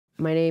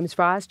My name's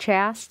Roz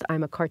Chast.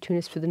 I'm a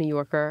cartoonist for The New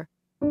Yorker.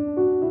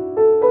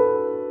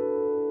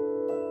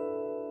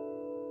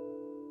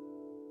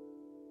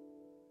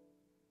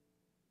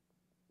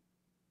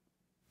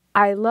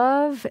 I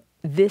love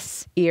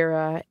this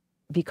era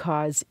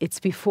because it's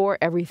before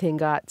everything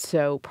got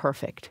so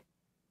perfect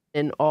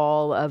and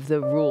all of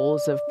the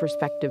rules of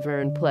perspective are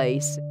in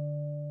place.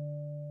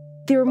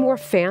 They were more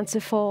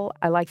fanciful.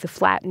 I like the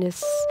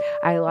flatness.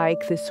 I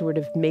like the sort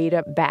of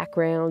made-up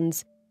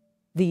backgrounds,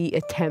 the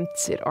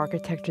attempts at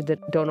architecture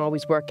that don't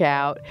always work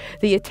out,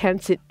 the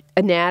attempts at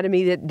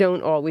anatomy that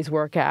don't always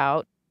work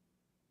out.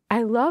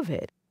 I love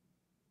it.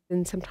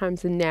 And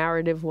sometimes the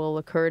narrative will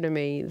occur to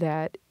me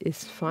that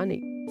is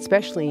funny,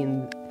 especially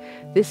in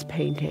this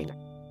painting.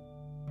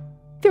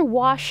 They're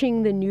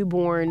washing the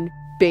newborn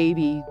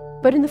baby,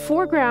 but in the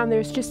foreground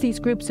there's just these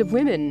groups of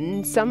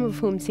women, some of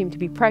whom seem to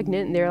be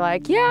pregnant, and they're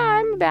like,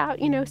 yeah, I'm about,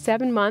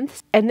 7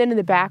 months. And then in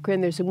the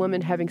background there's a woman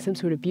having some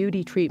sort of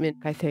beauty treatment,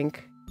 I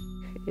think.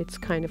 It's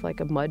kind of like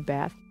a mud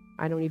bath.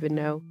 I don't even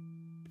know.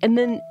 And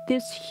then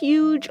this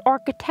huge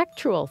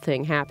architectural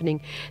thing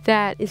happening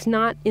that is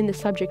not in the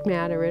subject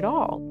matter at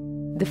all.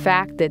 The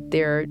fact that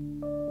they're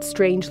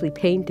strangely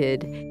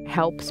painted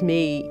helps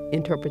me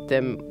interpret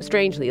them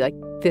strangely, like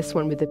this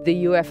one with the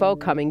UFO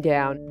coming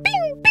down.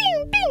 Bing,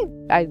 bing,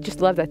 bing! I just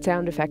love that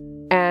sound effect.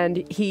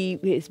 And he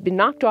has been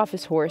knocked off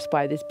his horse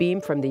by this beam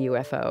from the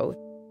UFO.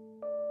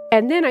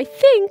 And then I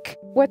think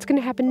what's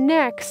going to happen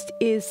next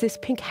is this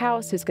pink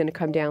house is going to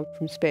come down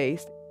from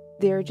space.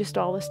 They're just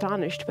all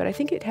astonished, but I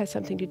think it has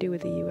something to do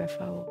with the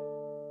UFO.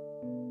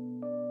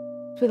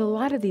 With a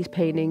lot of these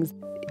paintings,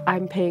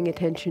 I'm paying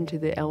attention to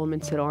the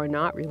elements that are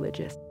not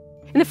religious.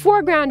 In the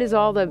foreground is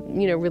all the,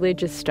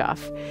 religious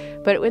stuff,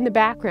 but in the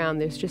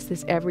background there's just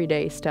this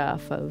everyday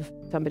stuff of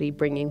somebody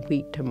bringing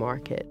wheat to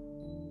market.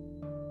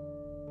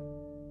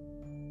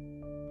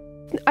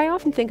 I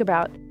often think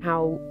about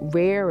how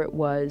rare it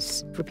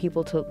was for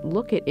people to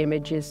look at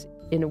images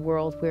in a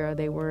world where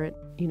they weren't,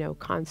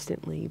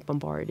 constantly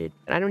bombarded.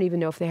 And I don't even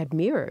know if they had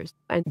mirrors.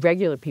 And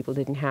regular people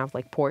didn't have,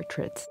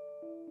 portraits.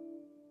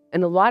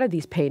 And a lot of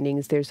these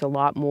paintings, there's a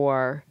lot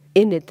more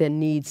in it than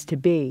needs to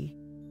be.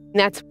 And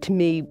that's, to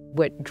me,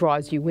 what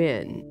draws you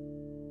in,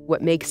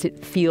 what makes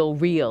it feel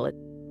real.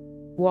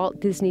 Walt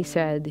Disney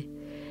said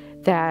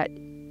that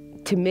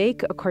to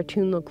make a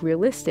cartoon look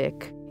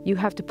realistic, you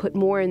have to put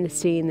more in the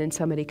scene than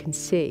somebody can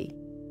see.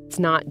 It's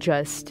not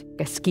just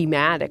a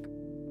schematic.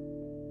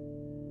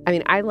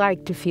 I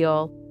like to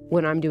feel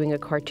when I'm doing a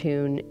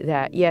cartoon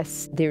that,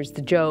 yes, there's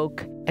the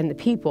joke and the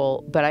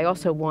people, but I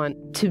also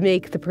want to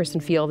make the person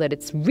feel that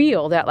it's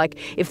real, that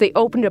if they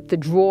opened up the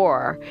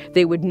drawer,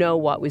 they would know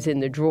what was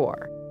in the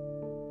drawer.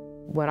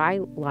 What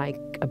I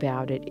like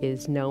about it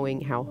is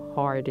knowing how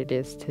hard it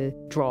is to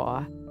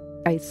draw.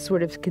 I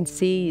sort of can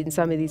see in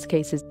some of these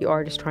cases the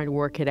artist trying to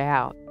work it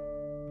out.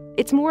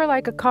 It's more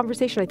like a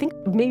conversation. I think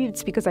maybe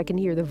it's because I can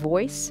hear the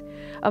voice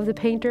of the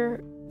painter.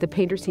 The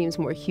painter seems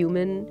more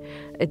human.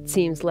 It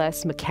seems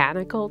less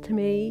mechanical to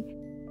me.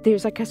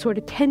 There's a sort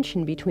of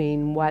tension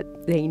between what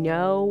they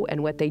know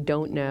and what they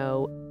don't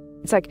know.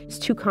 It's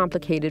too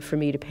complicated for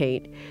me to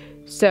paint.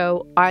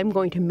 So I'm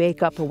going to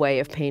make up a way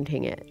of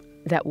painting it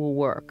that will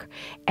work.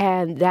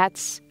 And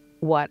that's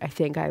what I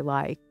think I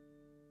like.